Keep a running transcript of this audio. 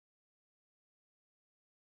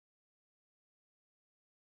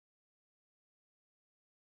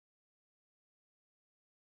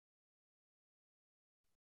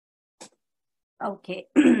Okay.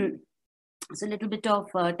 So a little bit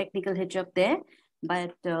of technical hitch up there,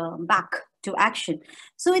 but back to action.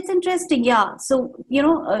 So it's interesting, yeah. So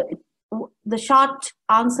the short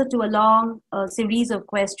answer to a long series of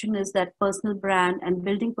questions is that personal brand and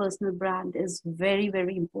building personal brand is very,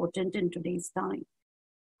 very important in today's time.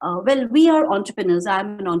 Well, we are entrepreneurs.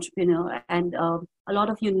 I'm an entrepreneur, and a lot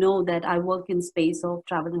of you know that I work in space of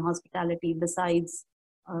travel and hospitality. Besides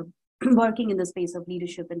uh, working in the space of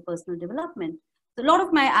leadership and personal development, so a lot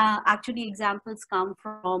of my actually examples come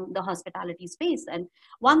from the hospitality space. And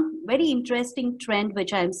one very interesting trend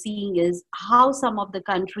which I'm seeing is how some of the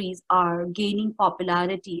countries are gaining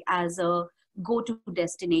popularity as a go-to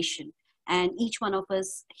destination. And each one of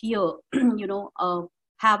us here,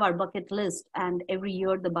 have our bucket list, and every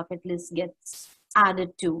year the bucket list gets added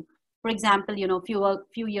to. For example,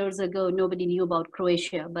 few years ago nobody knew about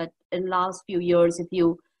Croatia, but in last few years, if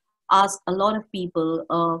you ask, a lot of people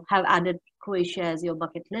have added Croatia as your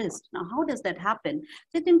bucket list. Now, how does that happen?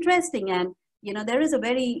 So it's interesting. And there is a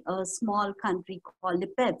very small country called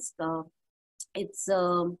Lipetsk.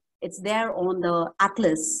 It's there on the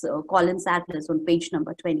Atlas, Collins Atlas, on page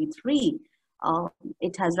number 23. Uh,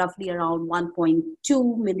 it has roughly around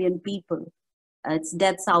 1.2 million people. It's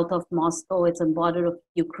dead south of Moscow. It's on border of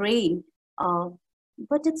Ukraine, uh,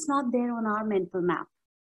 but it's not there on our mental map.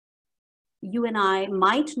 You and I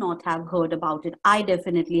might not have heard about it. I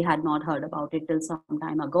definitely had not heard about it till some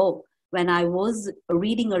time ago when I was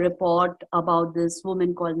reading a report about this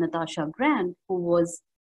woman called Natasha Grant, who was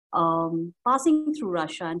passing through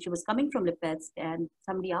Russia, and she was coming from Lipetsk, and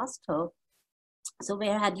somebody asked her, so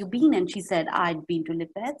where had you been? And she said, I'd been to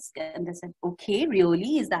Lipetsk. And they said, okay,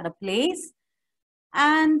 really? Is that a place?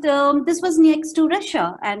 And this was next to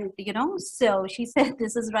Russia. And, so she said,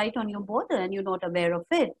 this is right on your border and you're not aware of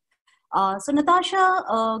it. So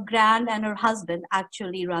Natasha Grant and her husband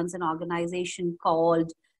actually runs an organization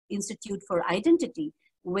called Institute for Identity,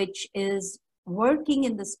 which is working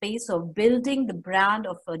in the space of building the brand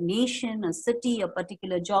of a nation, a city, a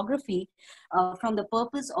particular geography, from the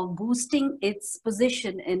purpose of boosting its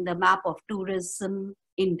position in the map of tourism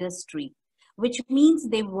industry, which means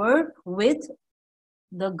they work with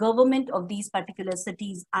the government of these particular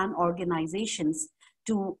cities and organizations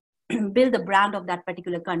to build the brand of that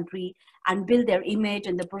particular country and build their image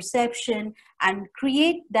and the perception and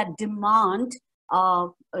create that demand,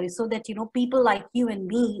 so that people like you and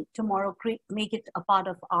me tomorrow make it a part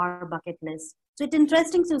of our bucket list. So it's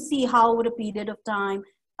interesting to see how over a period of time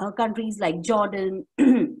countries like Jordan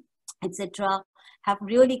etc have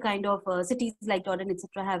really kind of cities like Jordan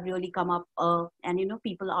etc have really come up, and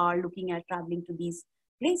people are looking at traveling to these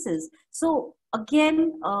places. So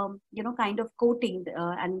again, kind of quoting,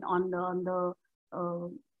 and uh,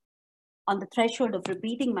 on the threshold of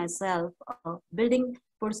repeating myself, building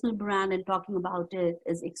personal brand and talking about it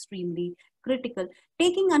is extremely critical.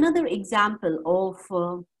 Taking another example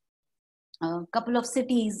of a couple of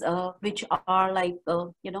cities which are like, uh,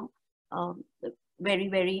 very,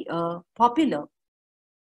 very popular.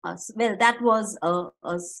 Well, that was a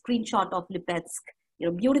screenshot of Lipetsk.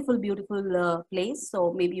 Beautiful, beautiful place.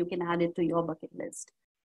 So maybe you can add it to your bucket list.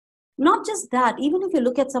 Not just that, even if you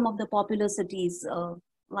look at some of the popular cities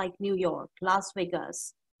like New York, Las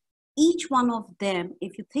Vegas, each one of them,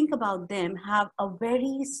 if you think about them, have a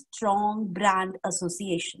very strong brand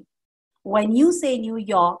association. When you say New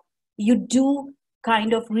York, you do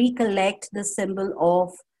kind of recollect the symbol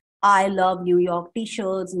of I love New York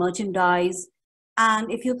t-shirts, merchandise. And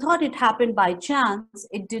if you thought it happened by chance,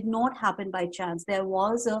 it did not happen by chance. There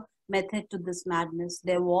was a method to this madness.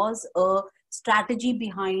 There was a strategy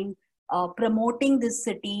behind promoting this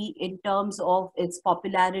city in terms of its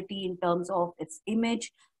popularity, in terms of its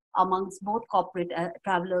image amongst both corporate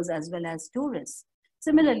travelers as well as tourists.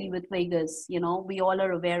 Similarly, with Vegas, we all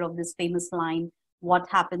are aware of this famous line, what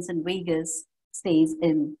happens in Vegas stays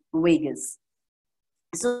in Vegas.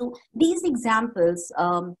 So these examples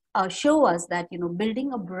show us that,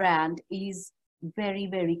 building a brand is very,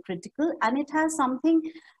 very critical, and it has something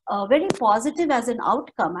very positive as an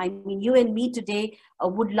outcome. I mean, you and me today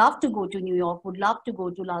would love to go to New York, would love to go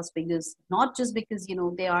to Las Vegas, not just because,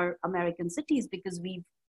 they are American cities, because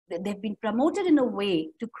they've been promoted in a way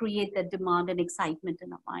to create that demand and excitement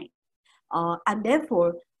in our mind. And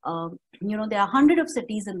therefore, there are hundreds of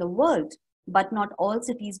cities in the world, but not all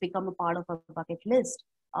cities become a part of our bucket list.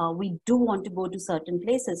 We do want to go to certain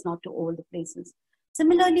places, not to all the places.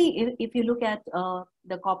 Similarly, if you look at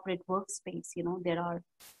the corporate workspace, there are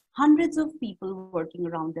hundreds of people working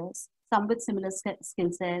around us, some with similar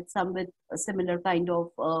skill sets, some with a similar kind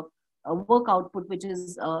of work output, which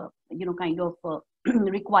is, kind of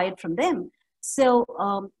required from them. So,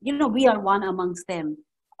 we are one amongst them.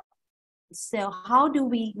 So, how do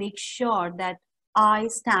we make sure that I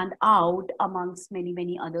stand out amongst many,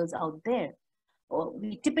 many others out there?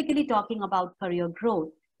 We typically talking about career growth,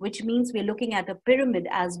 which means we're looking at a pyramid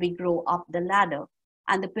as we grow up the ladder.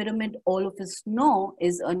 And the pyramid, all of us know,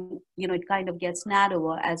 it kind of gets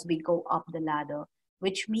narrower as we go up the ladder,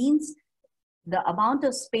 which means the amount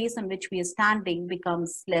of space on which we are standing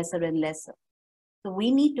becomes lesser and lesser. So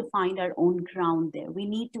we need to find our own ground there. We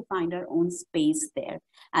need to find our own space there.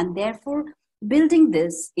 And therefore, building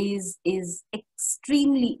this is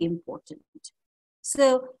extremely important.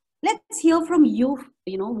 So let's hear from you.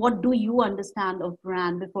 What do you understand of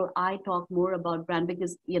brand before I talk more about brand?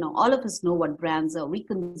 Because, all of us know what brands are. We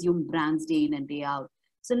consume brands day in and day out.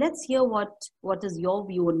 So let's hear what is your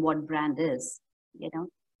view on what brand is. You know,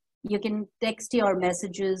 you can text your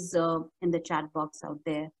messages in the chat box out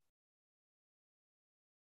there.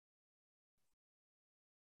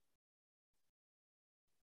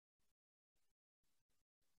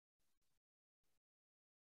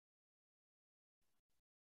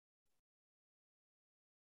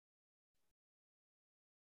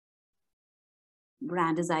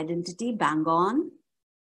 Brand is identity, bang on.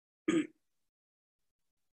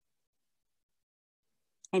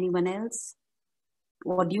 Anyone else?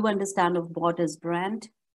 What do you understand of what is brand?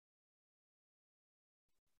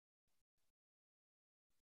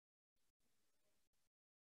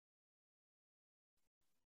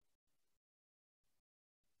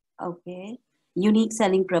 Okay. Unique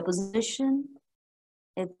selling proposition.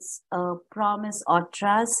 It's a promise or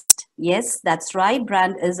trust. Yes, that's right.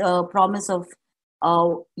 Brand is a promise of,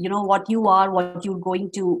 what you are, what you're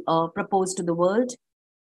going to propose to the world.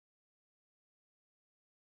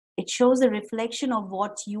 It shows a reflection of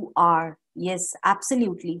what you are. Yes,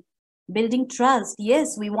 absolutely. Building trust.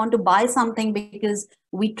 Yes, we want to buy something because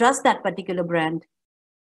we trust that particular brand.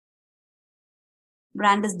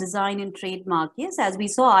 Brand is design and trademark. Yes, as we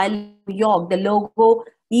saw, I love New York, the logo,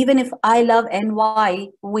 even if I love NY,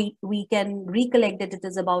 we can recollect that it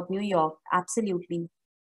is about New York. Absolutely.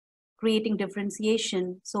 Creating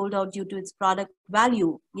differentiation, sold out due to its product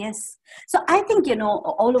value. Yes. So I think,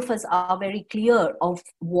 all of us are very clear of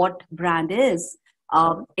what brand is.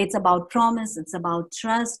 It's about promise, it's about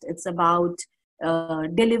trust, it's about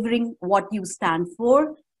delivering what you stand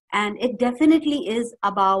for. And it definitely is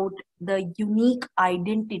about the unique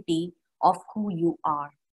identity of who you are.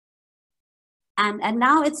 And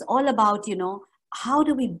now it's all about, how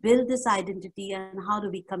do we build this identity and how do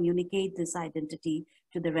we communicate this identity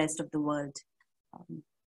to the rest of the world. Um,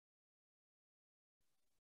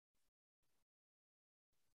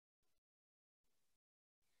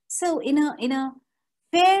 so in a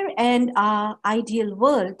fair and ideal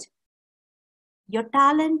world, your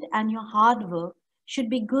talent and your hard work should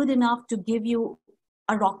be good enough to give you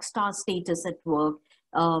a rock star status at work.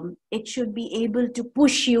 It should be able to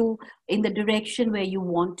push you in the direction where you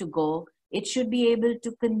want to go. It should be able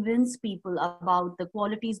to convince people about the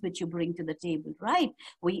qualities which you bring to the table, right?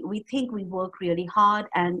 We think we work really hard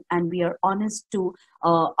and we are honest to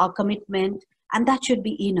our commitment, and that should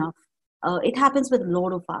be enough. It happens with a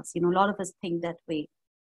lot of us. A lot of us think that way.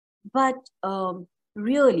 But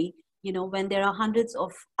really, when there are hundreds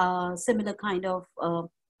of similar kind of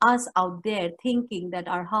us out there thinking that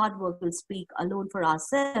our hard work will speak alone for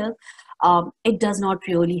ourselves, it does not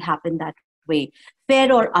really happen that way.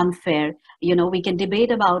 Fair or unfair, we can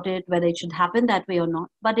debate about it whether it should happen that way or not,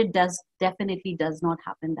 but it definitely does not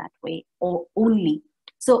happen that way or only.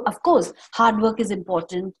 So of course, hard work is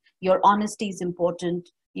important, your honesty is important,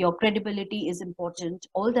 your credibility is important,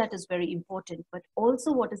 all that is very important, but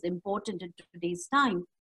also what is important in today's time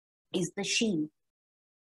is the sheen.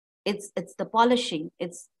 It's the polishing,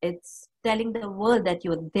 it's telling the world that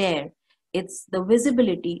you're there, it's the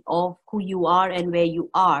visibility of who you are and where you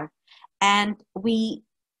are. And we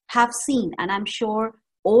have seen, and I'm sure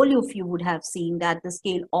all of you would have seen, that the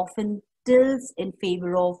scale often tilts in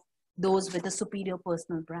favor of those with a superior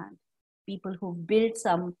personal brand, people who've built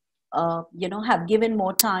some have given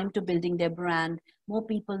more time to building their brand. More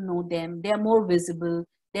people know them, they're more visible,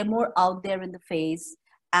 they're more out there in the face,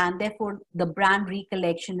 and therefore the brand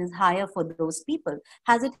recollection is higher for those people.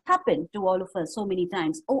 Has it happened to all of us so many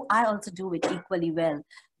times? Oh, I also do it equally well,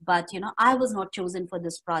 but I was not chosen for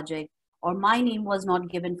this project, or my name was not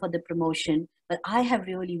given for the promotion, but I have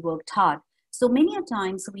really worked hard. So many a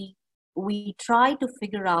times we try to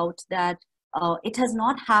figure out that it has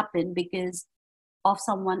not happened because of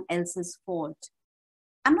someone else's fault.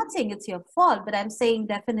 I'm not saying it's your fault, but I'm saying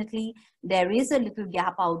definitely there is a little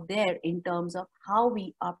gap out there in terms of how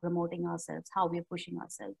we are promoting ourselves, how we're pushing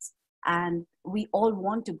ourselves. and we all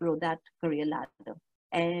want to grow that career ladder.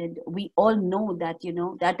 And we all know that,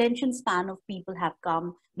 the attention span of people have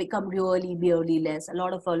become really really less. A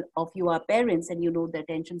lot of you are parents, and the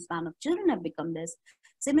attention span of children have become less.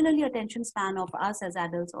 Similarly, attention span of us as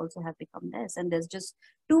adults also have become less, and there's just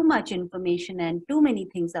too much information and too many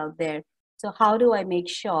things out there. So how do I make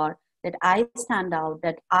sure that I stand out,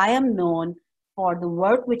 that I am known for the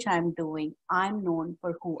work which I'm doing, I'm known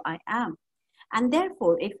for who I am? And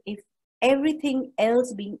therefore, if everything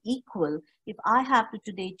else being equal, if I have to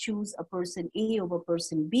today choose a person A over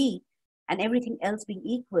person B, and everything else being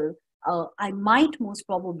equal, I might most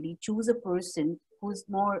probably choose a person who's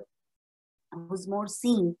more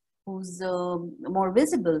seen, who's more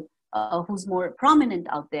visible, who's more prominent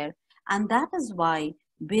out there. And that is why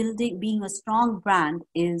being a strong brand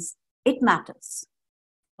it matters.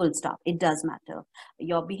 Full stop. It does matter.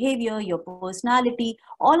 Your behavior, your personality,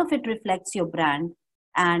 all of it reflects your brand,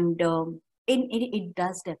 and it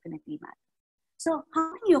does definitely matter. So,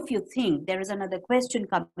 how many of you think, there is another question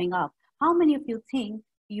coming up? How many of you think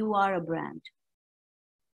you are a brand?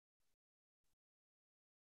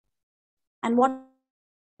 And what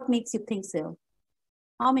makes you think so?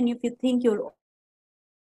 How many of you think you're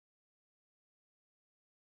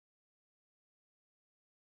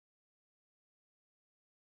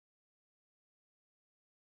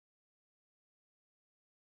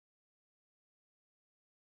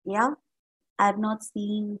yeah? I've not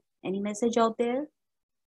seen any message out there.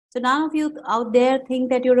 So none of you out there think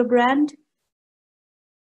that you're a brand?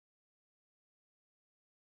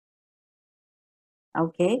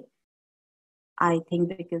 Okay. I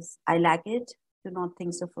think because I lack it, do not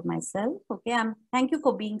think so for myself. Okay. Thank you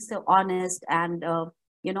for being so honest and,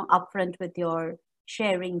 upfront with your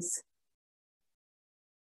sharings.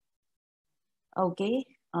 Okay.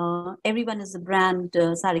 Everyone is a brand,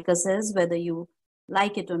 Sarika says, whether you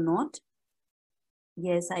like it or not.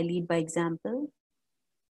 Yes, I lead by example.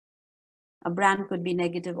 A brand could be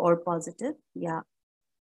negative or positive. Yeah.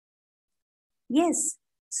 Yes.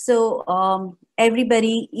 So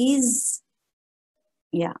everybody is,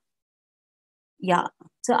 yeah, yeah.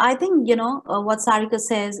 So I think, what Sarika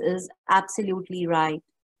says is absolutely right.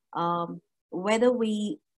 Whether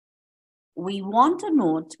we want to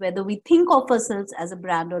note, whether we think of ourselves as a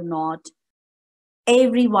brand or not,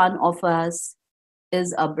 every one of us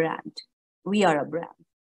is a brand. We are a brand.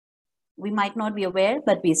 We might not be aware,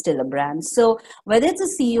 but we're still a brand. So whether it's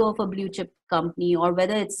a CEO of a blue chip company, or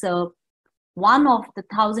whether it's one of the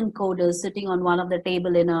 1,000 coders sitting on one of the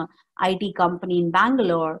table in a IT company in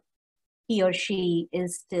Bangalore, he or she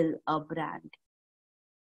is still a brand.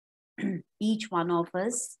 Each one of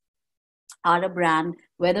us are a brand,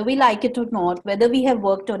 whether we like it or not, whether we have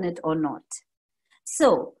worked on it or not.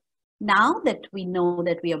 So now that we know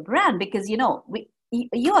that we are brand, because you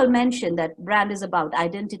all mentioned that brand is about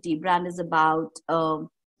identity, brand is about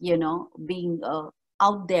being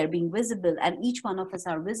out there, being visible, and each one of us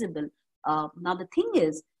are visible. Now the thing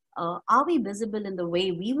is, are we visible in the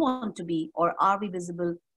way we want to be, or are we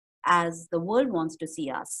visible as the world wants to see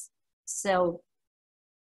us? So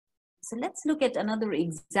let's look at another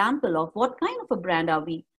example of what kind of a brand are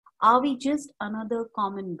we. Are we just another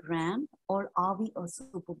common brand, or are we a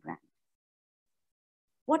super brand?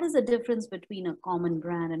 What is the difference between a common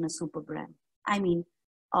brand and a super brand? I mean,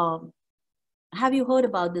 um, have you heard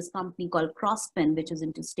about this company called Crosspen, which is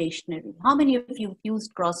into stationery? How many of you have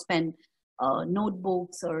used Crosspen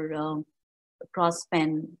notebooks, or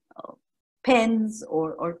Crosspen pens,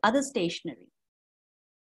 or other stationery,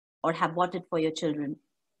 or have bought it for your children?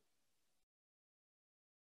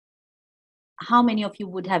 How many of you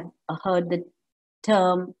would have heard the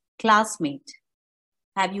term classmate?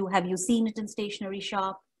 Have you seen it in stationery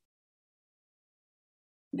shop?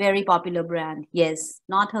 Very popular brand. Yes,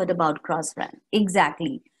 not heard about Cross brand.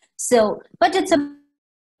 Exactly. So, but it's a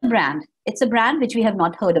brand. It's a brand which we have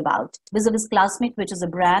not heard about. Vis-a-vis classmate, which is a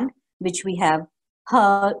brand which we have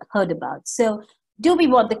heard about. So,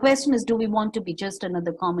 the question is, do we want to be just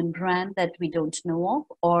another common brand that we don't know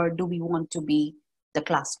of, or do we want to be the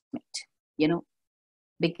classmate?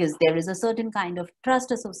 Because there is a certain kind of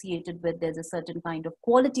trust associated with, there's a certain kind of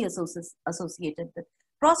quality associated with.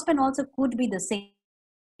 Crosspen also could be the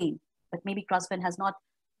same, but maybe Crosspen has not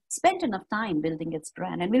spent enough time building its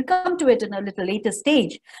brand, and we'll come to it in a little later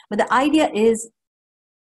stage. But the idea is,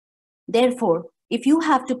 therefore, if you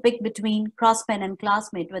have to pick between Crosspen and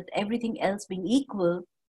classmate, with everything else being equal,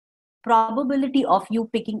 probability of you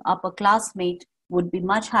picking up a classmate would be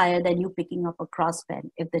much higher than you picking up a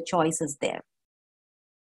Crosspen if the choice is there.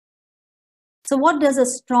 So what does a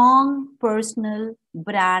strong personal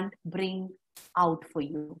brand bring out for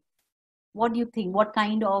you? What do you think? What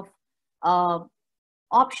kind of uh,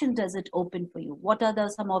 option does it open for you? What are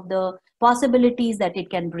some of the possibilities that it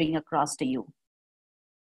can bring across to you?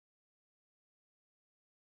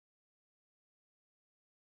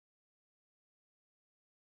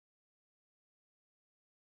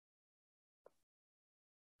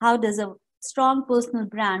 How does a strong personal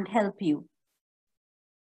brand help you?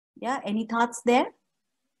 Yeah, any thoughts there?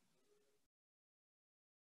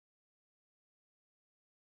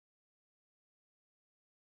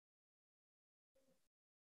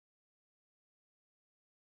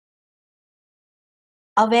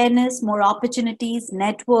 Awareness, more opportunities,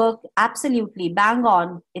 network, absolutely, bang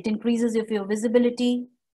on. It increases your visibility,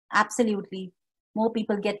 absolutely. More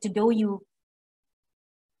people get to know you.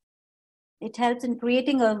 It helps in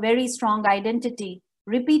creating a very strong identity.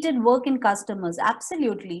 Repeated work in customers,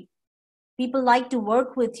 absolutely. People like to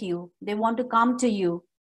work with you, they want to come to you.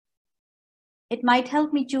 It might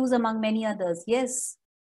help me choose among many others. Yes,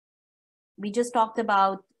 we just talked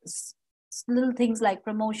about little things like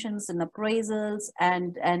promotions and appraisals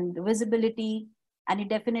and visibility, and it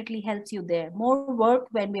definitely helps you there. More work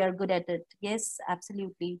when we are good at it. Yes,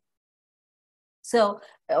 absolutely. So,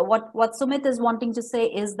 what Sumit is wanting to say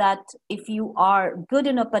is that if you are good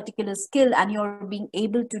in a particular skill and you're being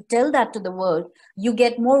able to tell that to the world, you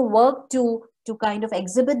get more work to kind of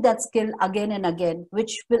exhibit that skill again and again,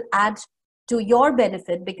 which will add to your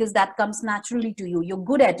benefit because that comes naturally to you. You're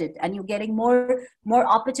good at it, and you're getting more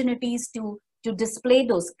opportunities to display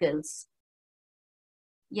those skills.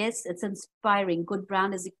 Yes, it's inspiring. Good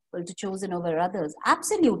brand is equal to chosen over others.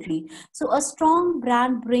 Absolutely. So a strong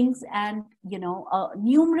brand brings and a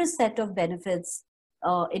numerous set of benefits.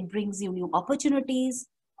 It brings you new opportunities.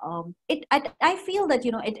 I feel that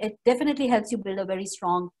it definitely helps you build a very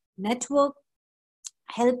strong network.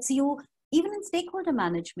 Helps you even in stakeholder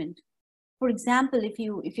management. For example, if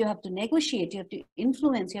you have to negotiate, you have to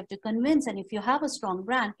influence, you have to convince, and if you have a strong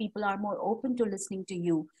brand, people are more open to listening to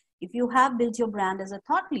you. If you have built your brand as a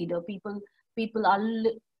thought leader, people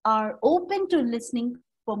are open to listening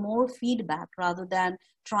for more feedback rather than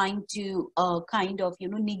trying to kind of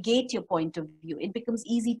negate your point of view. It becomes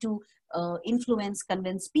easy to influence,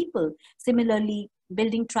 convince people. Similarly,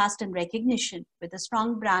 building trust and recognition. With a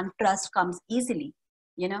strong brand, trust comes easily.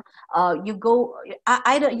 you know you go,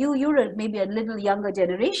 I don't, you're maybe a little younger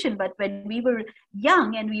generation, but when we were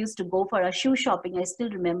young and we used to go for our shoe shopping, I still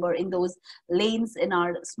remember in those lanes in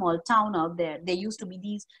our small town out there used to be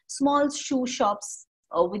these small shoe shops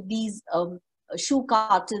with these shoe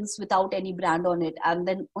cartons without any brand on it. And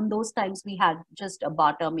then on those times we had just a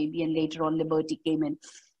Bata maybe, and later on Liberty came in.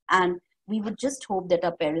 And we would just hope that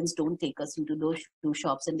our parents don't take us into those shoe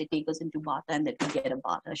shops and they take us into Bata, and that we get a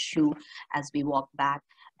Bata shoe as we walk back.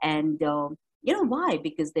 And why?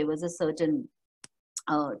 Because there was a certain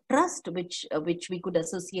trust which we could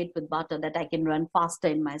associate with Bata, that I can run faster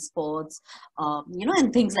in my sports,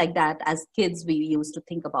 and things like that. As kids, we used to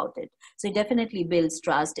think about it. So it definitely builds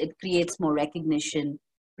trust. It creates more recognition,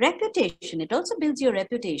 reputation. It also builds your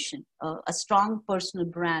reputation. A strong personal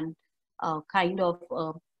brand kind of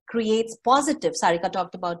creates positive. Sarika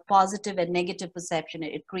talked about positive and negative perception.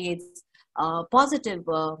 It creates positive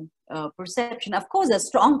perception. Of course, a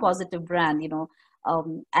strong positive brand,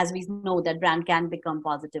 as we know, that brand can become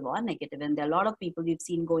positive or negative, and there are a lot of people we've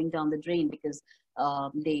seen going down the drain because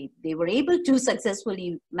they were able to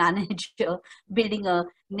successfully manage building a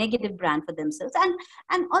negative brand for themselves.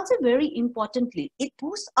 And also, very importantly, it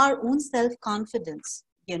boosts our own self confidence.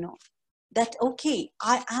 That okay,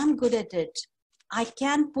 I am good at it, I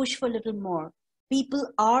can push for a little more, people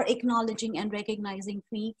are acknowledging and recognizing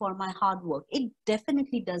me for my hard work. It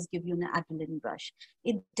definitely does give you an adrenaline rush.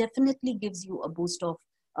 It definitely gives you a boost of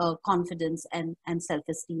confidence and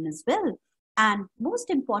self-esteem as well. And most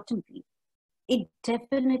importantly, it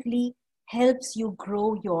definitely helps you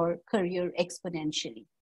grow your career exponentially.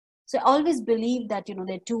 So I always believe that there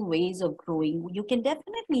are two ways of growing. You can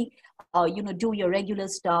definitely do your regular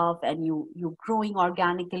stuff and you growing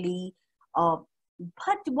organically. uh,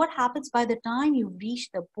 but what happens by the time you reach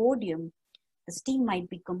the podium, the steam might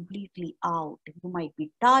be completely out. You might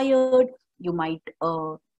be tired. You might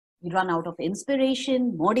run out of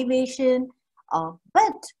inspiration, motivation.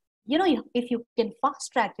 But if you can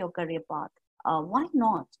fast track your career path, why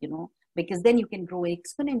not? Because then you can grow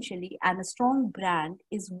exponentially, and a strong brand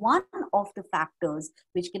is one of the factors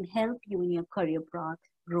which can help you in your career path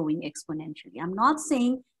growing exponentially. I'm not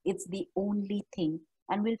saying it's the only thing,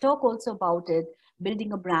 and we'll talk also about it.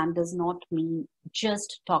 Building a brand does not mean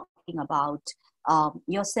just talking about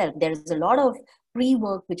yourself. There's a lot of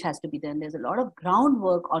pre-work which has to be done. There's a lot of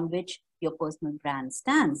groundwork on which your personal brand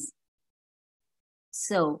stands.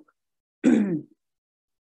 So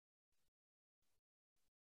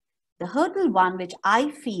The hurdle one, which I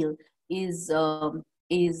feel is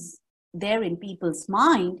there in people's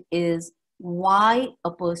mind, is why a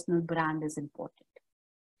personal brand is important.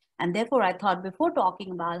 And therefore, I thought before talking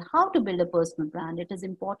about how to build a personal brand, it is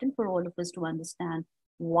important for all of us to understand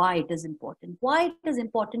why it is important. Why it is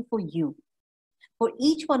important for you. For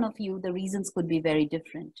each one of you, the reasons could be very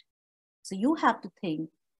different. So you have to think,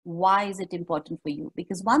 why is it important for you?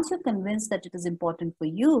 Because once you're convinced that it is important for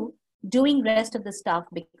you, doing rest of the stuff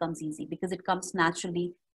becomes easy because it comes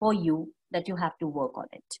naturally for you that you have to work on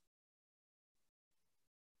it.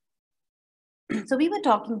 So we were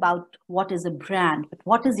talking about what is a brand, but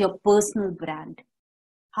what is your personal brand?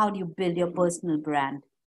 How do you build your personal brand?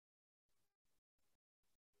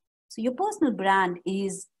 So your personal brand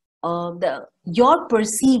is your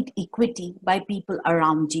perceived equity by people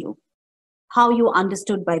around you, how you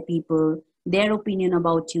understood by people, their opinion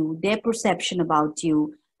about you, their perception about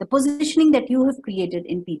you, the positioning that you have created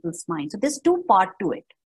in people's minds. So there's two parts to it.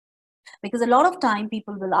 Because a lot of time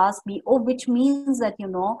people will ask me, oh, which means that,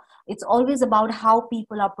 it's always about how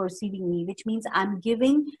people are perceiving me, which means I'm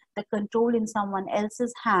giving the control in someone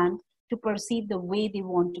else's hand to perceive the way they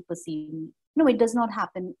want to perceive me. No, it does not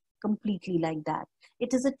happen completely like that.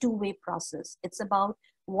 It is a two-way process. It's about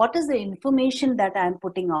what is the information that I'm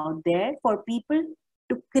putting out there for people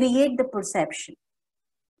to create the perception,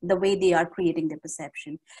 the way they are creating the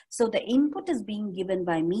perception. So the input is being given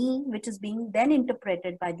by me, which is being then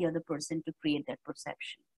interpreted by the other person to create that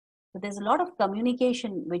perception. So there's a lot of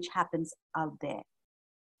communication which happens out there.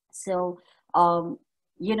 So, I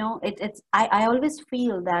always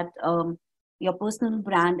feel that your personal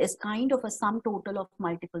brand is kind of a sum total of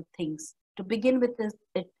multiple things. To begin with,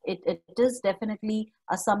 it is definitely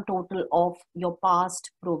a sum total of your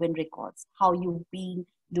past proven records, how you've been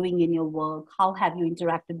doing in your work, how have you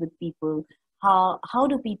interacted with people, how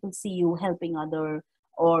do people see you helping other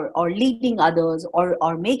or leading others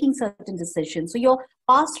or making certain decisions. So your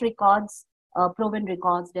past records, proven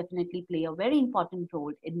records, definitely play a very important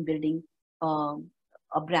role in building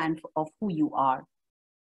a brand of who you are.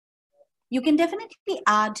 You can definitely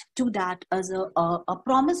add to that as a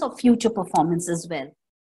promise of future performance as well.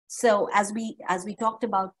 So as we talked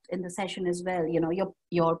about in the session as well,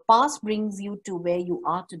 your past brings you to where you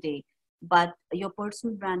are today, but your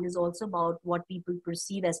personal brand is also about what people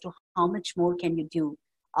perceive as to how much more can you do,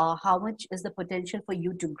 how much is the potential for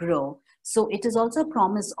you to grow. So it is also a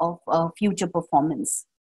promise of future performance.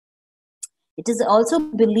 It is also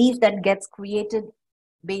belief that gets created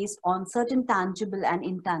based on certain tangible and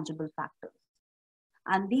intangible factors.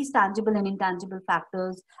 And these tangible and intangible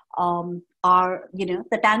factors are,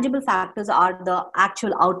 the tangible factors are the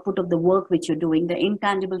actual output of the work which you're doing. The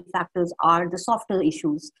intangible factors are the softer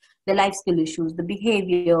issues, the life skill issues, the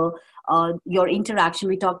behavior, your interaction.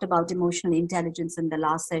 We talked about emotional intelligence in the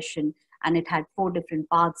last session, and it had 4 different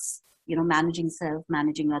parts, managing self,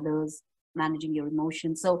 managing others, managing your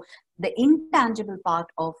emotions. So the intangible part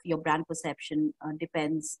of your brand perception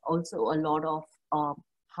depends also a lot of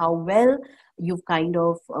how well you've kind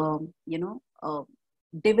of,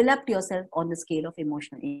 developed yourself on the scale of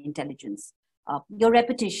emotional intelligence, your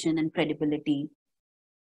reputation and credibility,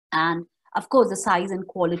 and of course, the size and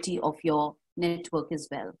quality of your network as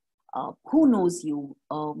well. Who knows you?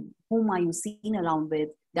 Whom are you seen around with?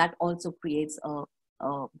 That also creates a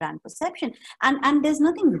brand perception. And there's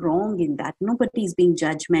nothing wrong in that. Nobody is being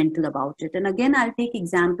judgmental about it. And again, I'll take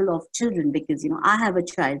example of children because, I have a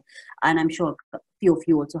child and I'm sure a few of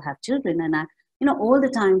you also have children. And all the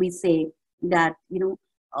time we say that,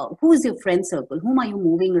 who is your friend circle? Whom are you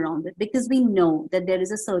moving around with? Because we know that there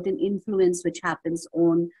is a certain influence which happens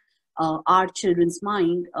on our children's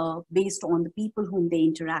mind based on the people whom they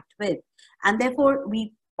interact with. And therefore,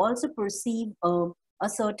 we also perceive a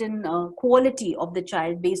certain quality of the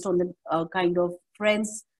child based on the kind of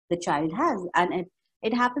friends the child has. And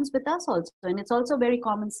it happens with us also. And it's also a very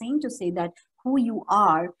common saying to say that who you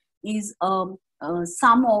are is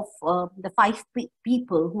some of the 5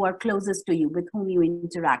 people who are closest to you, with whom you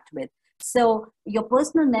interact with. So your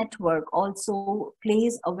personal network also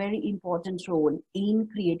plays a very important role in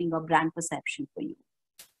creating a brand perception for you.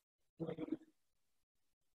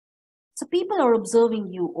 So people are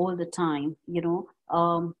observing you all the time,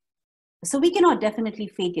 so we cannot definitely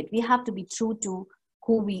fake it. We have to be true to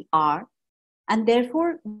who we are. And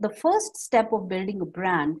therefore, the first step of building a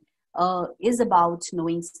brand is about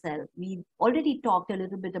knowing self. We already talked a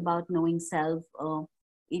little bit about knowing self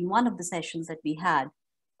in one of the sessions that we had.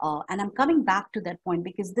 And I'm coming back to that point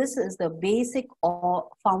because this is the basic or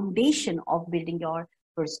foundation of building your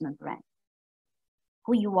personal brand.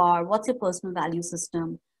 Who you are, what's your personal value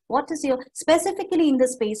system, What is your, specifically in the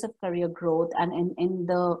space of career growth, and in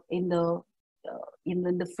the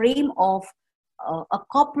frame of a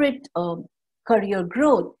corporate career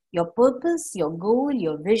growth, your purpose, your goal,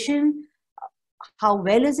 your vision, how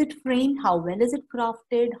well is it framed, how well is it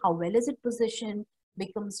crafted, how well is it positioned,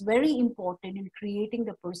 becomes very important in creating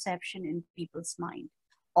the perception in people's mind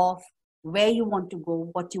of where you want to go,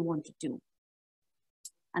 what you want to do.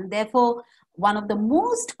 And therefore, one of the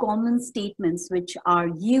most common statements which are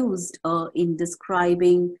used in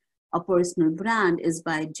describing a personal brand is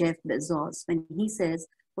by Jeff Bezos, when he says,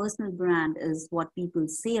 personal brand is what people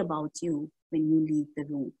say about you when you leave the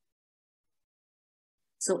room.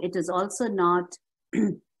 So it is also not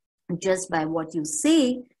just by what you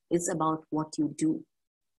say, it's about what you do.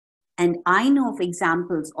 And I know of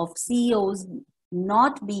examples of CEOs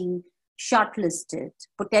not being shortlisted,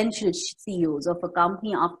 potential CEOs of a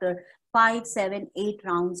company after 5, 7, 8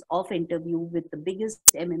 rounds of interview with the biggest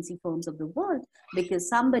MNC firms of the world, because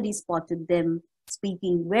somebody spotted them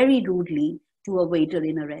speaking very rudely to a waiter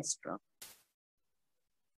in a restaurant.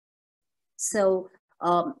 So,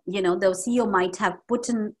 the CEO might have put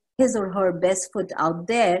in his or her best foot out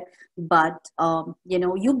there, but,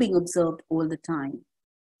 you're being observed all the time.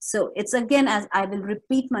 So it's, again, as I will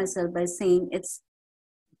repeat myself by saying, it's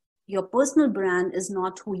your personal brand is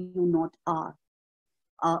not who you not are.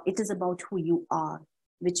 It is about who you are,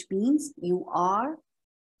 which means you are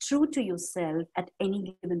true to yourself at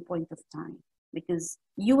any given point of time, because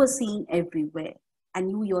you are seen everywhere and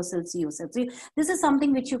you yourself see yourself. So this is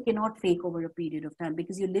something which you cannot fake over a period of time,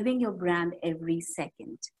 because you're living your brand every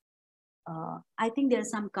second. I think there are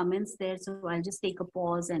some comments there, so I'll just take a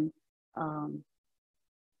pause and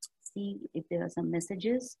see if there are some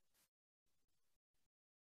messages.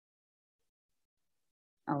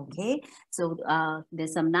 Okay, so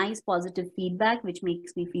there's some nice positive feedback, which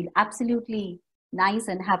makes me feel absolutely nice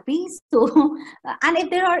and happy. So, and if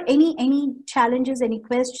there are any challenges, any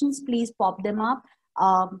questions, please pop them up.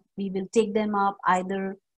 We will take them up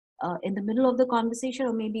either in the middle of the conversation,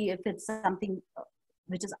 or maybe if it's something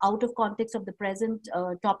which is out of context of the present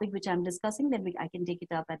topic which I'm discussing, then I can take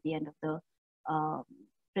it up at the end of the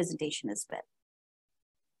presentation as well.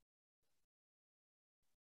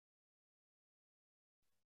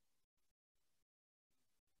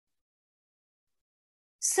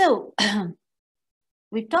 So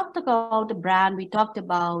we talked about the brand, we talked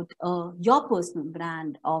about your personal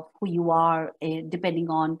brand of who you are, depending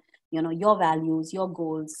on your values, your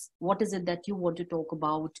goals, what is it that you want to talk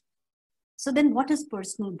about. So then what is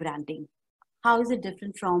personal branding? How is it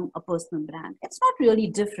different from a personal brand? It's not really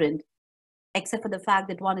different, except for the fact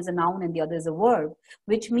that one is a noun and the other is a verb,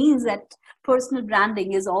 which means that personal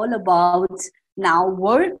branding is all about now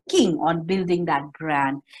working on building that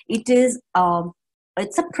brand.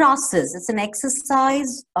 It's a process, it's an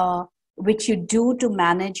exercise which you do to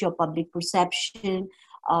manage your public perception,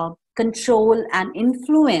 control and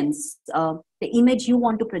influence the image you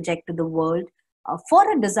want to project to the world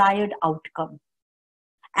for a desired outcome.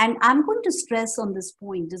 And I'm going to stress on this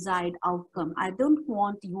point, desired outcome. I don't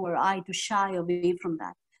want you or I to shy away from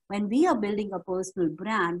that. When we are building a personal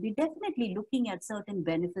brand, we're definitely looking at certain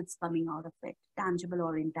benefits coming out of it, tangible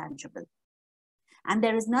or intangible. And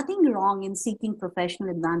there is nothing wrong in seeking professional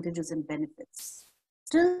advantages and benefits.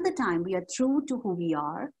 Till the time we are true to who we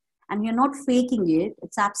are and we are not faking it,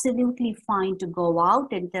 it's absolutely fine to go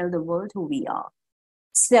out and tell the world who we are.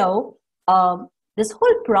 So, this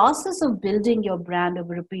whole process of building your brand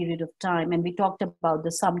over a period of time, and we talked about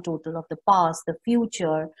the sum total of the past, the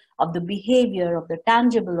future, of the behavior, of the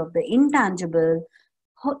tangible, of the intangible,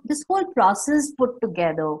 this whole process put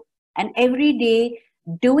together, and every day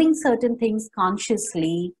doing certain things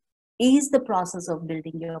consciously is the process of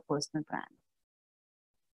building your personal brand.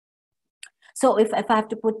 So if I have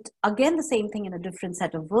to put again the same thing in a different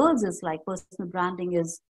set of words, is like personal branding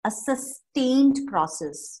is a sustained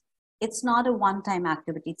process. It's not a one-time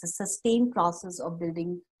activity. It's a sustained process of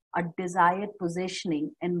building a desired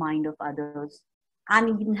positioning in mind of others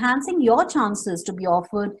and enhancing your chances to be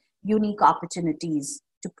offered unique opportunities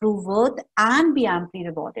to prove worth and be amply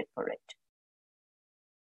rewarded for it.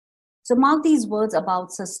 So mark these words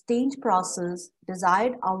about sustained process,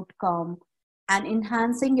 desired outcome, and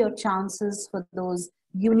enhancing your chances for those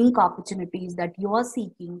unique opportunities that you are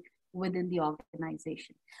seeking within the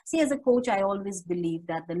organization. See, as a coach, I always believe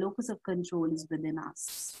that the locus of control is within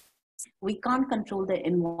us. We can't control the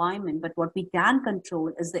environment, but what we can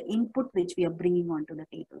control is the input which we are bringing onto the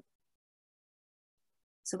table.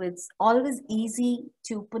 So it's always easy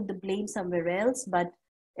to put the blame somewhere else, but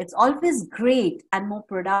it's always great and more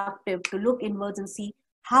productive to look inwards and see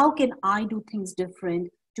how can I do things different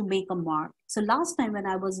to make a mark. So last time when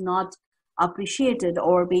I was not appreciated,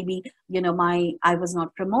 or maybe, I was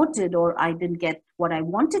not promoted, or I didn't get what I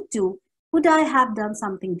wanted to, could I have done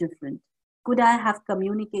something different? Could I have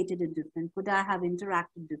communicated it different? Could I have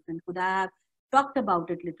interacted different? Could I have talked about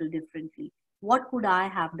it little differently? What could I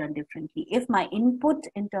have done differently? If my input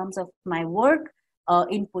in terms of my work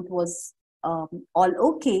input was all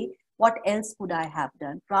okay, what else could I have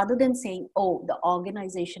done? Rather than saying, oh, the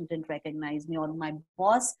organization didn't recognize me, or my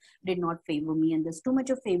boss did not favor me, and there's too much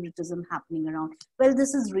of favoritism happening around. Well,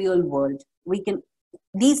 this is real world.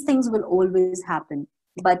 These things will always happen.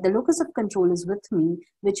 But the locus of control is with me,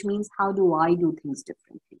 which means how do I do things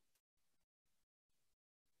differently?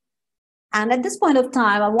 And at this point of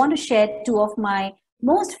time, I want to share two of my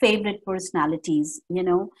most favorite personalities.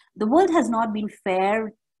 The world has not been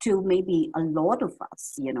fair to maybe a lot of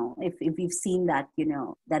us, if we've seen that,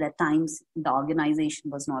 that at times the organization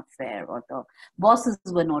was not fair, or the bosses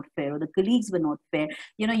were not fair, or the colleagues were not fair.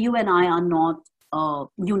 You and I are not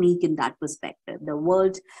unique in that perspective. The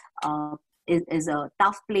world is a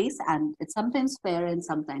tough place, and it's sometimes fair and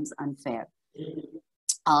sometimes unfair.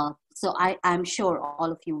 So I'm sure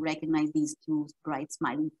all of you recognize these two bright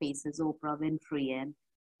smiling faces, Oprah Winfrey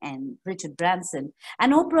and Richard Branson.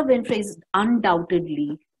 And Oprah Winfrey is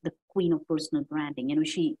undoubtedly the queen of personal branding.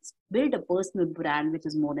 She built a personal brand which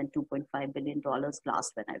is more than $2.5 billion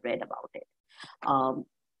last when I read about it.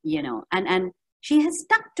 And she has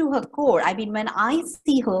stuck to her core. I mean, when I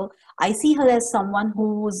see her as someone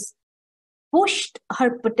who's pushed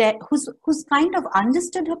her who's kind of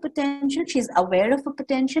understood her potential. She's aware of her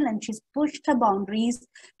potential, and she's pushed her boundaries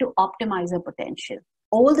to optimize her potential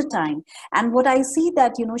all the time. And what I see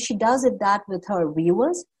that, she does it that with her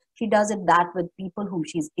viewers. She does it that with people whom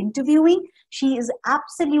she's interviewing. She is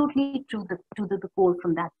absolutely to the core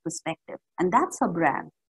from that perspective. And that's her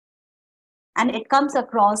brand. And it comes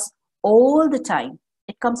across all the time.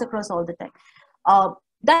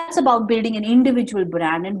 That's about building an individual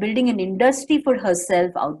brand and building an industry for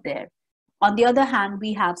herself out there. On the other hand,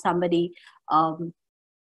 we have somebody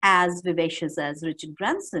as vivacious as Richard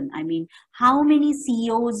Branson. I mean, how many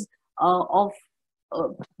CEOs of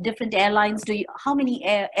different airlines how many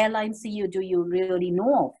airline CEO do you really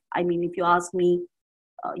know of? I mean, if you ask me,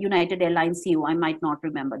 United Airlines CEO, I might not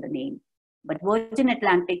remember the name. But Virgin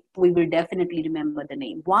Atlantic, we will definitely remember the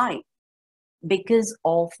name. Why? Because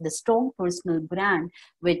of the strong personal brand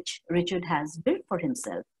which Richard has built for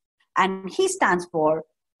himself. And he stands for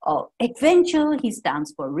adventure, he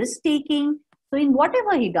stands for risk-taking. So in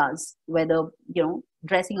whatever he does, whether,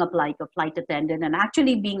 dressing up like a flight attendant and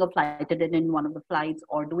actually being a flight attendant in one of the flights,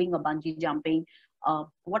 or doing a bungee jumping,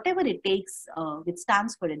 whatever it takes, which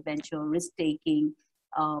stands for adventure, risk-taking,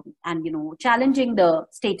 and, challenging the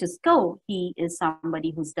status quo, he is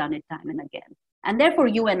somebody who's done it time and again. And therefore,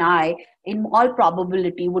 you and I, in all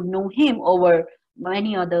probability, would know him over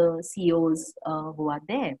many other CEOs who are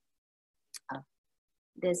there.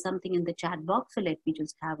 There's something in the chat box, so let me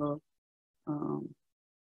just have a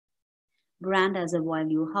brand as a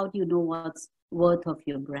value. How do you know what's worth of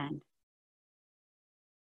your brand?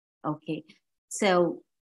 Okay, so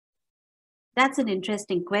that's an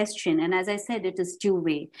interesting question. And as I said, it is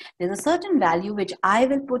two-way. There's a certain value which I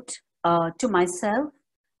will put to myself,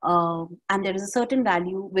 and there is a certain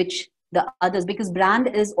value which the others, because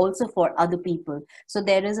brand is also for other people. So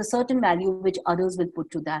there is a certain value which others will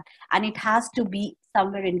put to that. And it has to be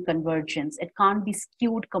somewhere in convergence. It can't be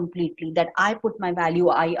skewed completely, that I put my value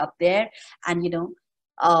I up there, and,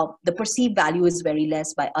 the perceived value is very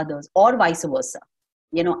less by others, or vice versa.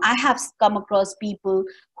 I have come across people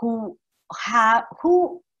who have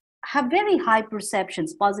very high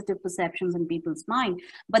perceptions, positive perceptions in people's mind,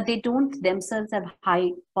 but they don't themselves have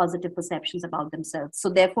high positive perceptions about themselves. So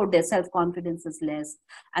therefore their self-confidence is less.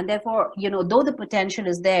 And therefore, though the potential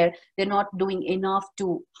is there, they're not doing enough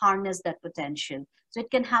to harness that potential. So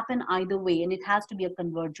it can happen either way, and it has to be a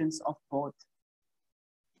convergence of both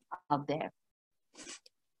out there.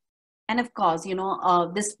 And of course,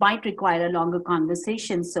 this might require a longer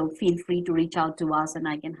conversation. So feel free to reach out to us, and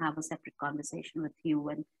I can have a separate conversation with you,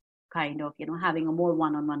 and kind of, having a more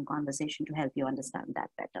one-on-one conversation to help you understand that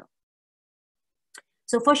better.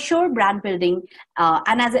 So for sure, brand building,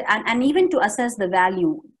 and even to assess the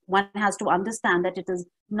value, one has to understand that it is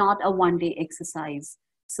not a one-day exercise.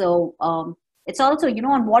 So it's also,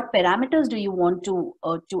 on what parameters do you want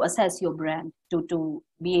to assess your brand to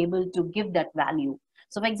be able to give that value.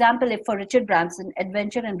 So for example, if for Richard Branson,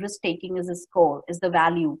 adventure and risk-taking is his core, is the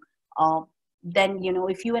value, then,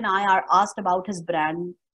 if you and I are asked about his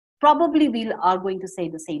brand, probably we are going to say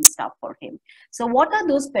the same stuff for him. So what are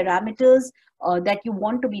those parameters that you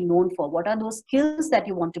want to be known for? What are those skills that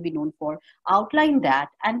you want to be known for? Outline that,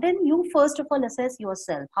 and then you first of all assess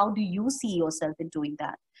yourself. How do you see yourself in doing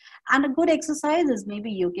that? And a good exercise is,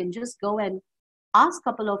 maybe you can just go and ask a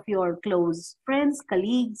couple of your close friends,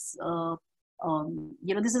 colleagues.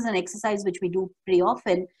 This is an exercise which we do pretty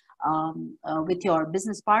often with your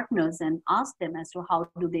business partners, and ask them as to how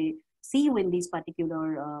do they see you in this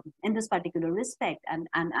particular respect, and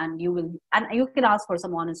you can ask for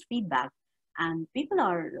some honest feedback, and people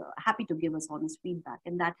are happy to give us honest feedback,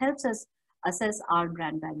 and that helps us assess our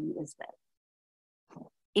brand value as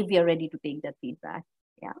well, if we are ready to take that feedback.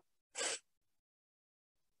 Yeah.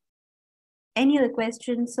 Any other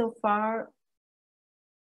questions so far?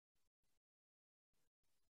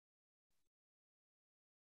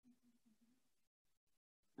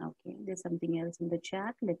 Okay, there's something else in the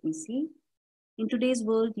chat. Let me see. In today's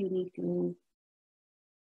world, you need to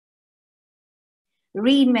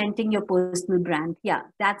reinventing your personal brand. Yeah,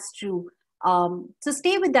 that's true. So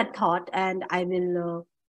stay with that thought, and I will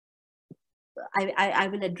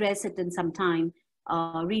address it in some time.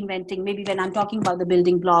 Reinventing, maybe when I'm talking about the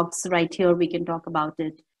building blocks right here, we can talk about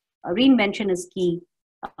it. Reinvention is key.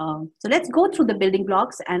 So let's go through the building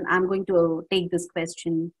blocks, and I'm going to take this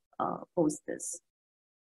question post this.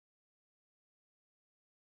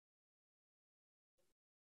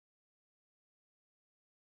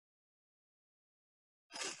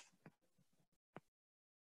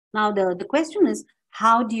 Now, the question is,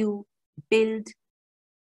 how do you build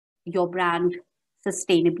your brand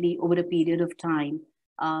sustainably over a period of time?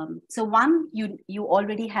 So one, you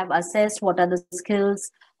already have assessed what are the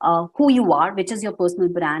skills, who you are, which is your personal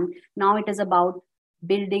brand. Now it is about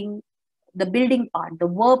building the building part, the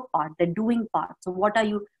work part, the doing part. So what are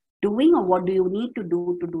you doing, or what do you need to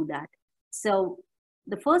do that? So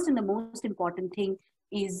the first and the most important thing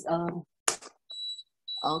is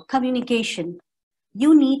communication.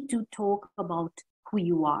 You need to talk about who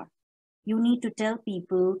you are. You need to tell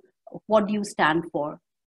people what you stand for,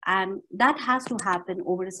 and that has to happen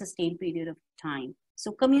over a sustained period of time.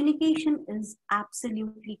 So communication is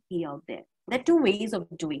absolutely key out there. There are two ways of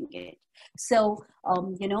doing it. So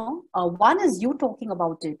one is you talking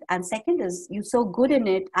about it, and second is you so good in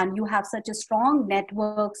it, and you have such a strong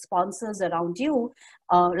network sponsors around you.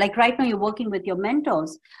 Like right now you're working with your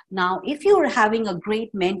mentors. Now if you're having a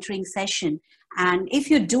great mentoring session, and if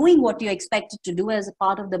you're doing what you're expected to do as a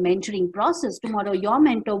part of the mentoring process, tomorrow your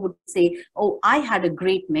mentor would say, oh, I had a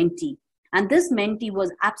great mentee. And this mentee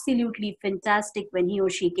was absolutely fantastic when he or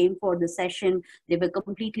she came for the session. They were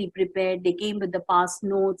completely prepared. They came with the past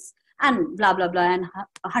notes and blah, blah, blah, and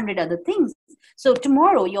 100 other things. So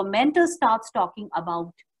tomorrow your mentor starts talking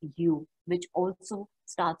about you, which also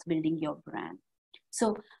starts building your brand.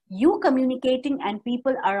 So you communicating and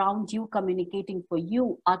people around you communicating for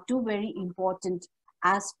you are two very important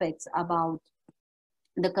aspects about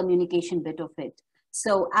the communication bit of it.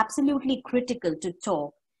 So absolutely critical to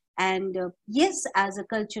talk. And yes, as a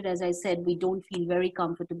culture, as I said, we don't feel very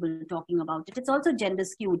comfortable talking about it. It's also gender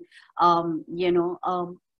skewed.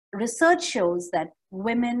 Research shows that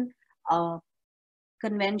women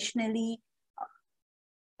conventionally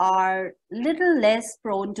are little less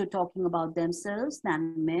prone to talking about themselves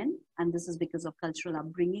than men, and this is because of cultural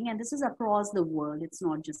upbringing, and this is across the world. It's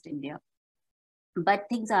not just India, but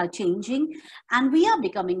things are changing, and we are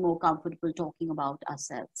becoming more comfortable talking about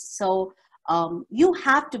ourselves. So you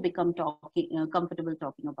have to become comfortable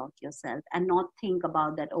talking about yourself, and not think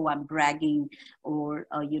about that, oh, I'm bragging, or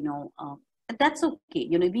that's okay.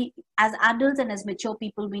 We as adults and as mature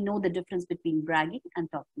people, we know the difference between bragging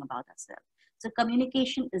and talking about ourselves. So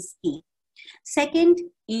communication is key. Second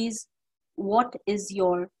is, what is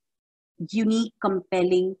your unique,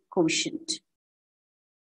 compelling quotient?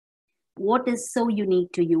 What is so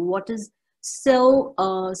unique to you? What is so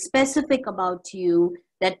specific about you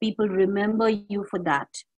that people remember you for that?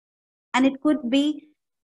 And it could be,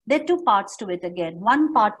 there are two parts to it again.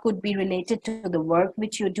 One part could be related to the work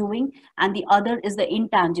which you're doing, and the other is the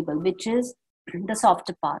intangible, which is the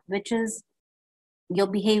softer part, which is your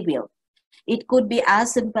behavior. It could be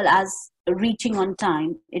as simple as reaching on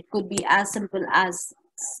time. It could be as simple as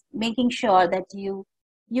making sure that you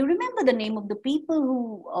remember the name of the people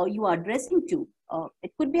who you are addressing to.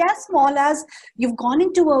 It could be as small as you've gone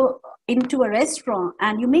into a restaurant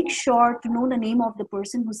and you make sure to know the name of the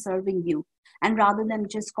person who's serving you, and rather than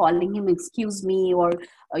just calling him excuse me, or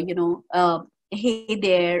hey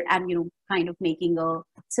there, and kind of making a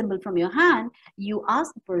symbol from your hand, you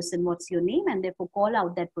ask the person what's your name, and therefore call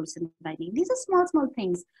out that person by name. These are small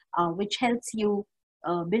things which helps you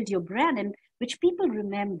build your brand. And which people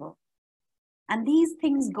remember. And these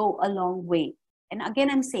things go a long way. And again,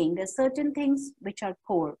 I'm saying there's certain things which are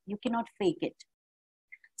core. You cannot fake it.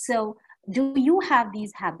 So, do you have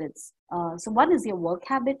these habits? So, one is your work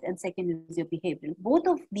habit, and second is your behavioral. Both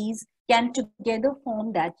of these can together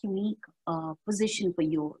form that unique position for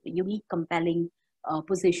you, unique, compelling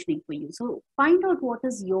positioning for you. So, find out what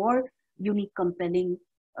is your unique, compelling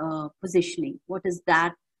positioning. What is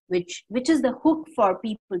that which is the hook for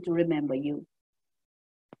people to remember you?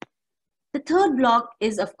 The third block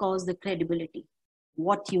is, of course, the credibility.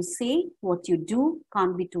 What you say, what you do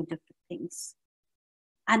can't be two different things.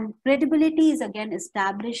 And credibility is again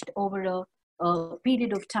established over a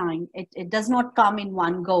period of time. It does not come in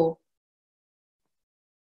one go.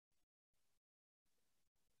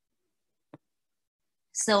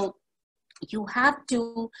 So you have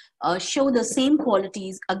to show the same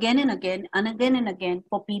qualities again and again and again and again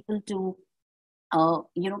for people to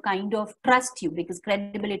kind of trust you, because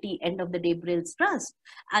credibility end of the day builds trust.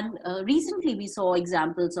 And recently we saw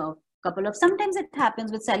examples of couple of, sometimes it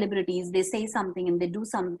happens with celebrities, they say something and they do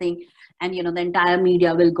something, and the entire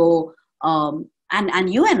media will go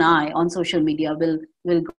and you and I on social media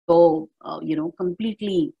will go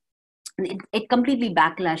completely, it completely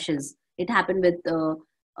backlashes. It happened with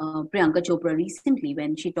Priyanka Chopra recently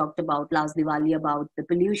when she talked about last Diwali about the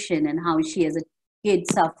pollution and how she as a kid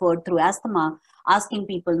suffered through asthma, asking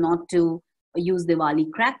people not to use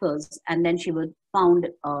Diwali crackers. And then she would found,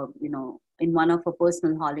 in one of her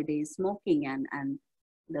personal holidays smoking, and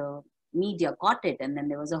the media caught it. And then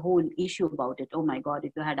there was a whole issue about it. Oh my God,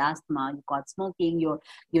 if you had asthma, you caught smoking,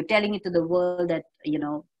 you're telling it to the world that,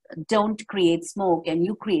 don't create smoke, and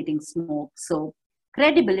you creating smoke. So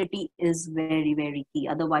credibility is very, very key.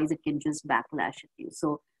 Otherwise, it can just backlash at you.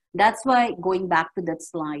 So that's why going back to that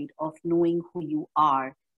slide of knowing who you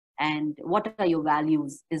are and what are your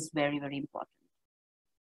values is very, very important.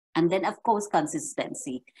 And then, of course,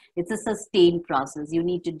 consistency. It's a sustained process. You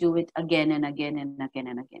need to do it again and again and again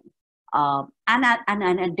and again. And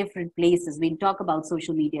at different places. We talk about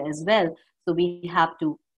social media as well. So we have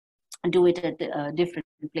to do it at different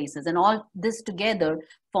places. And all this together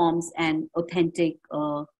forms an authentic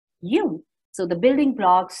you. So the building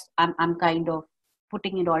blocks, I'm kind of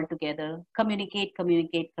putting it all together. Communicate,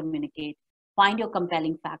 communicate, communicate. Find your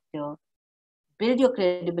compelling factor. Build your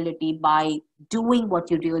credibility by doing what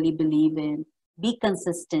you really believe in. Be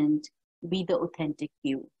consistent. Be the authentic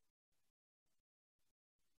you.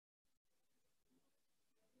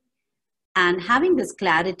 And having this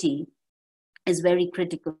clarity is very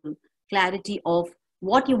critical. Clarity of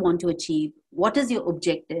what you want to achieve, what is your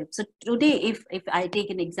objective. So today, if I take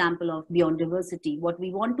an example of beyond diversity, what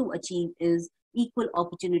we want to achieve is equal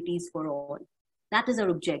opportunities for all. That is our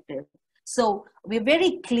objective. So we're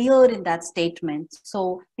very clear in that statement.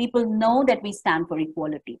 So people know that we stand for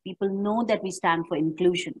equality. People know that we stand for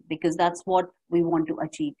inclusion, because that's what we want to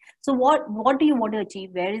achieve. So what do you want to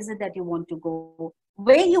achieve? Where is it that you want to go?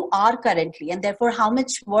 Where you are currently, and therefore how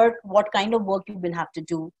much work, what kind of work you will have to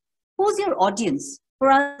do. Who's your audience? For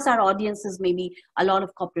us, our audience is maybe a lot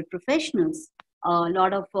of corporate professionals, a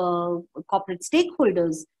lot of corporate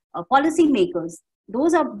stakeholders, policymakers.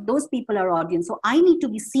 Those people are audience. So I need to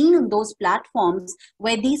be seen on those platforms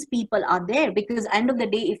where these people are there, because end of the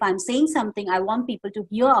day, if I'm saying something, I want people to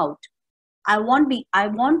hear out. I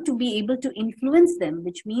want to be able to influence them,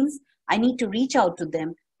 which means I need to reach out to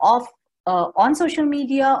them off on social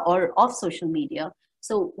media or off social media.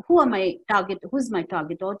 So who's my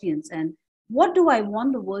target audience, and what do I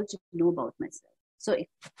want the world to know about myself? So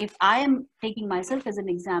if I am taking myself as an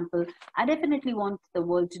example, I definitely want the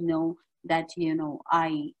world to know that,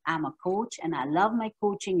 I am a coach and I love my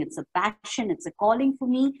coaching. It's a passion, it's a calling for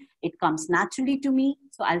me. It comes naturally to me.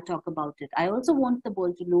 So I'll talk about it. I also want the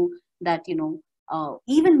world to know that,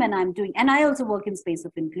 even when I'm doing, and I also work in space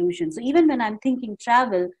of inclusion. So even when I'm thinking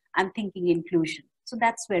travel, I'm thinking inclusion. So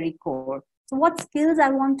that's very core. So what skills I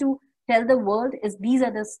want to tell the world is, these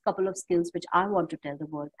are the couple of skills which I want to tell the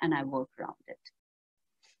world, and I work around it.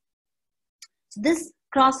 So this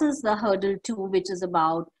crosses the hurdle two, which is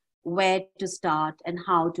about where to start and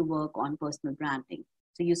how to work on personal branding.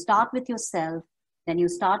 So you start with yourself, then you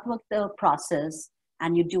start with the process,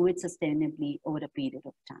 and you do it sustainably over a period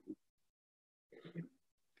of time.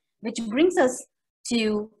 Which brings us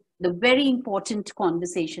to the very important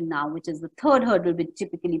conversation now, which is the third hurdle which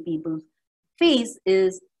typically people face,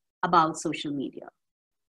 is about social media.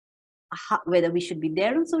 Whether we should be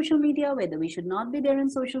there on social media, whether we should not be there on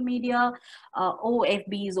social media.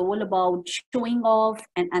 FB is all about showing off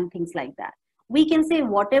and things like that. We can say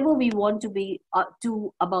whatever we want to be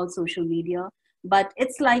to about social media, but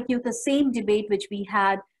it's like the same debate which we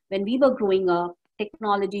had When we were growing up,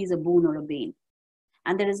 technology is a boon or a bane,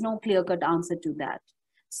 and there is no clear cut answer to that.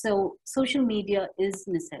 So, social media is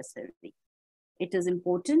necessary. It is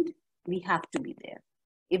important. We have to be there.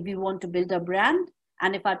 If we want to build a brand,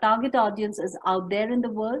 and if our target audience is out there in the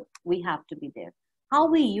world, we have to be there. How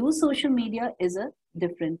we use social media is a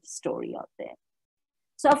different story out there.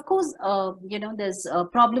 So of course, there's a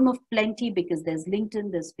problem of plenty because there's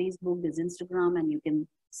LinkedIn, there's Facebook, there's Instagram, and you can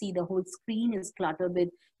see the whole screen is cluttered with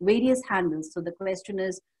various handles. So the question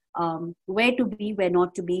is where to be, where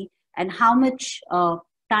not to be, and how much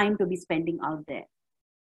time to be spending out there.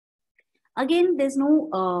 Again, there's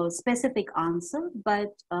no specific answer,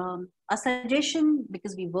 but a suggestion,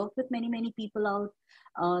 because we work with many, many people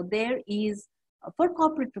out there, is for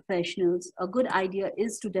corporate professionals, a good idea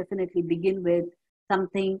is to definitely begin with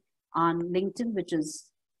something on LinkedIn, which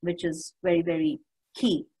is very, very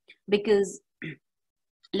key, because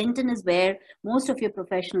LinkedIn is where most of your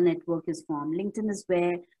professional network is formed. LinkedIn is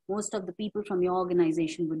where most of the people from your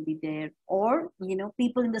organization would be there, or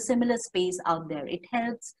people in the similar space out there. It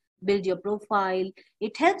helps build your profile.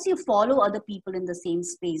 It helps you follow other people in the same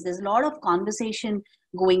space. There's a lot of conversation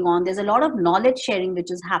going on. There's a lot of knowledge sharing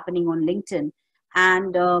which is happening on LinkedIn,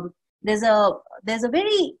 and there's a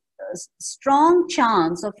very strong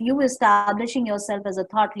chance of you establishing yourself as a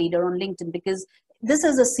thought leader on LinkedIn, because this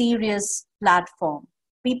is a serious platform.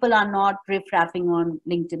 People are not riff-raffing on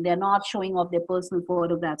LinkedIn. They're not showing off their personal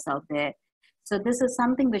photographs out there. So this is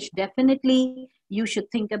something which definitely you should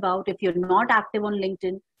think about. If you're not active on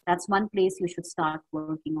LinkedIn, that's one place you should start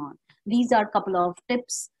working on. These are a couple of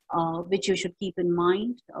tips which you should keep in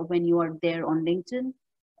mind when you are there on LinkedIn.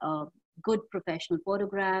 Good professional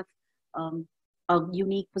photograph, a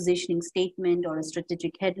unique positioning statement or a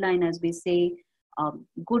strategic headline, as we say,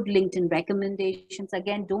 good LinkedIn recommendations.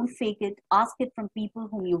 Again, don't fake it. Ask it from people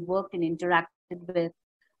whom you've worked and interacted with.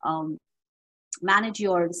 Um, Manage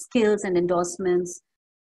your skills and endorsements.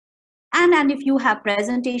 And if you have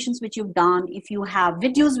presentations which you've done, if you have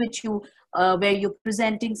videos which you where you're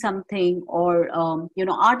presenting something, or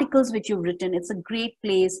articles which you've written, it's a great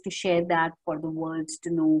place to share that for the world to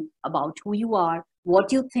know about who you are,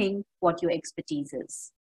 what you think, what your expertise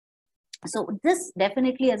is. So this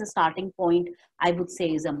definitely, as a starting point, I would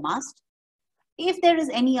say is a must. If there is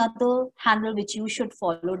any other handle which you should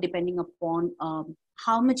follow, depending upon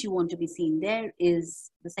how much you want to be seen, there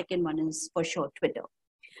is the second one is for sure Twitter,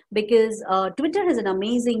 because Twitter has an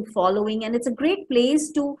amazing following, and it's a great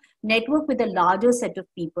place to network with a larger set of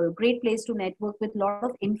people, great place to network with a lot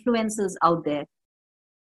of influencers out there.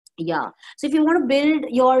 Yeah. So if you want to build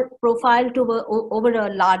your profile to over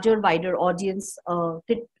a larger, wider audience,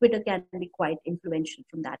 Twitter can be quite influential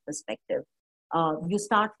from that perspective. You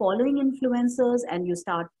start following influencers, and you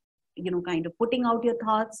start, kind of putting out your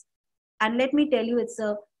thoughts. And let me tell you, it's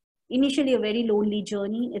initially a very lonely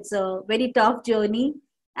journey. It's a very tough journey,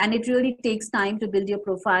 and it really takes time to build your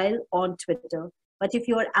profile on Twitter. But if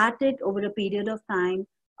you're at it over a period of time,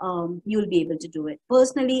 you'll be able to do it.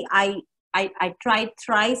 Personally, I tried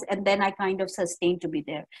thrice, and then I kind of sustained to be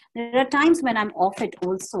there. There are times when I'm off it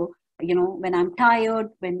also, when I'm tired,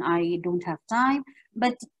 when I don't have time,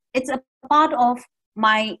 but it's a part of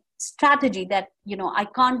my strategy that, I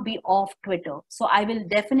can't be off Twitter. So I will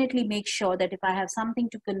definitely make sure that if I have something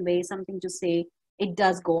to convey, something to say, it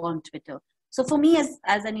does go on Twitter. So for me,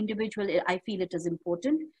 as an individual, I feel it is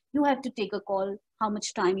important. You have to take a call, how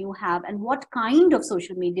much time you have, and what kind of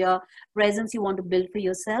social media presence you want to build for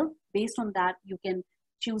yourself. Based on that, you can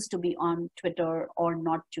choose to be on Twitter or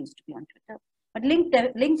not choose to be on Twitter. But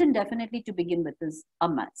LinkedIn definitely to begin with is a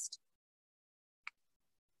must.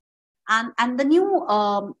 And the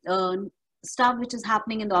new stuff which is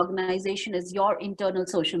happening in the organization is your internal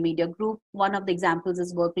social media group. One of the examples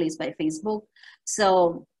is Workplace by Facebook.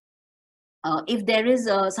 So if there is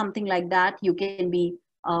something like that, you can be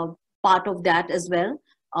part of that as well.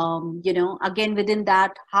 Again, within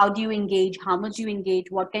that, how do you engage, how much you engage,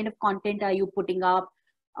 what kind of content are you putting up?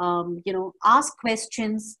 Ask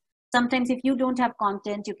questions. Sometimes if you don't have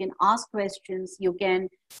content, you can ask questions, you can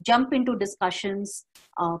jump into discussions,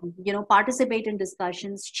 participate in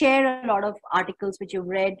discussions, share a lot of articles which you've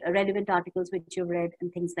read, relevant articles which you've read,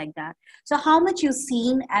 and things like that. So how much you've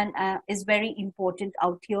seen and is very important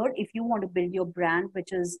out here if you want to build your brand,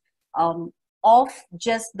 which is off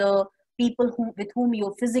just the people with whom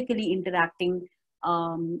you're physically interacting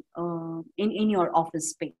in your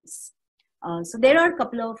office space. So there are a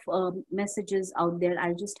couple of messages out there.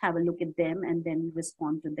 I'll just have a look at them and then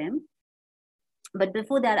respond to them. But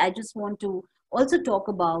before that, I just want to also talk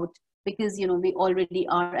about, because, we already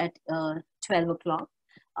are at 12 o'clock.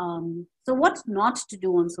 So what not to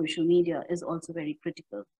do on social media is also very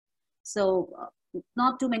critical. So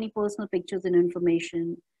not too many personal pictures and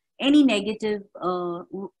information. Any negative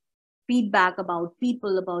feedback about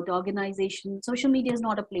people, about organization. Social media is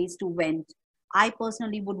not a place to vent. I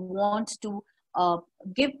personally would want to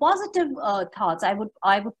give positive thoughts. I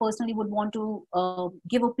would personally would want to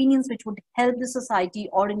give opinions which would help the society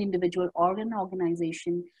or an individual or an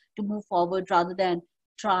organization to move forward, rather than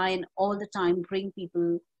try and all the time bring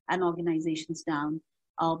people and organizations down.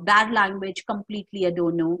 Bad language, completely I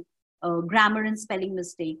don't know. Grammar and spelling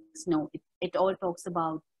mistakes, no. It all talks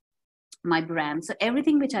about my brand. So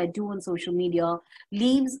everything which I do on social media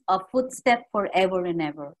leaves a footstep forever and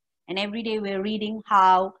ever. And every day we're reading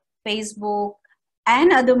how Facebook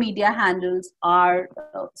and other media handles are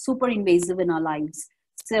super invasive in our lives.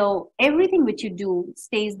 So everything which you do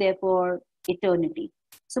stays there for eternity.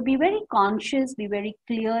 So be very conscious, be very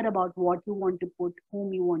clear about what you want to put,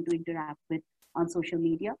 whom you want to interact with on social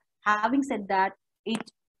media. Having said that,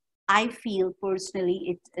 it I feel personally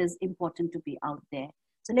it is important to be out there.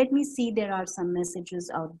 So let me see, there are some messages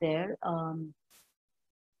out there.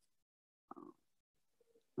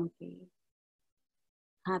 Okay,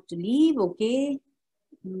 have to leave. Okay.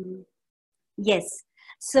 Mm, yes.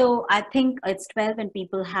 So I think it's 12 and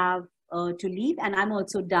people have to leave, and I'm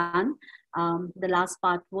also done. The last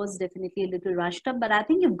part was definitely a little rushed up, but I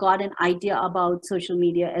think you've got an idea about social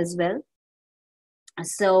media as well.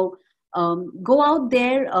 So go out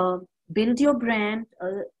there, build your brand,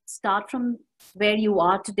 start from where you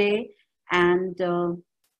are today. And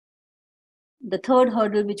the third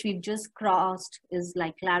hurdle which we've just crossed is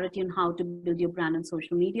like clarity on how to build your brand on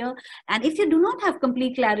social media. And if you do not have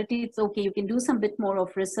complete clarity, it's okay, you can do some bit more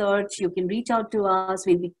of research, you can reach out to us,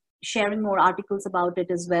 we'll be sharing more articles about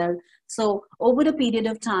it as well. So over a period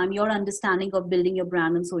of time, your understanding of building your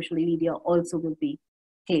brand on social media also will be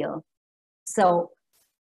clear. So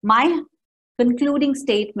my concluding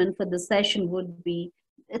statement for the session would be,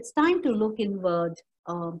 it's time to look inward,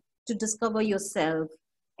 to discover yourself,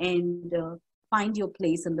 and find your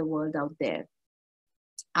place in the world out there.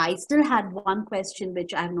 I still had one question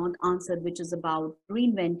which I have not answered, which is about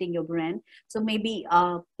reinventing your brand. So maybe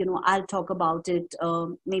I'll talk about it.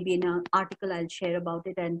 Maybe in an article I'll share about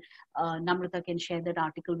it, and Namrata can share that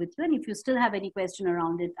article with you. And if you still have any question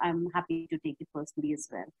around it, I'm happy to take it personally as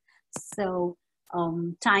well. So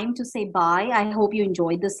time to say bye. I hope you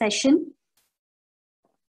enjoyed the session.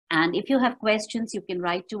 And if you have questions, you can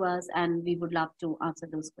write to us, and we would love to answer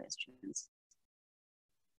those questions.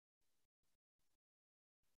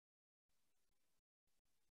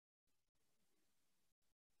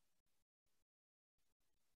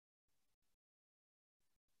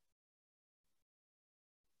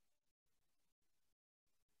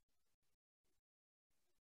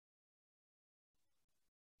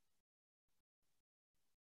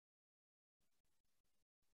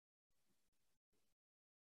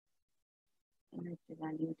 Like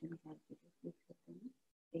evaluate and calculate,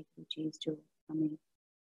 take the change to, I mean,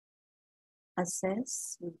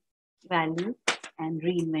 assess, value, and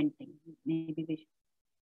reinventing. Maybe we should.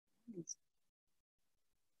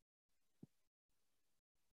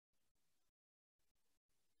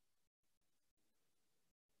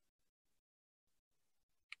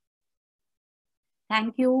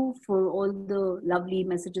 Thank you for all the lovely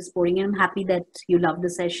messages pouring in. I'm happy that you loved the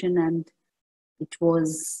session and it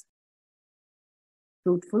was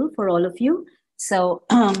fruitful for all of you. So,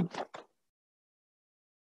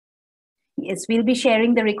 yes, we'll be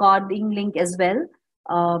sharing the recording link as well.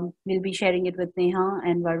 We'll be sharing it with Neha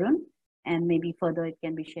and Varun, and maybe further it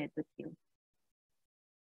can be shared with you.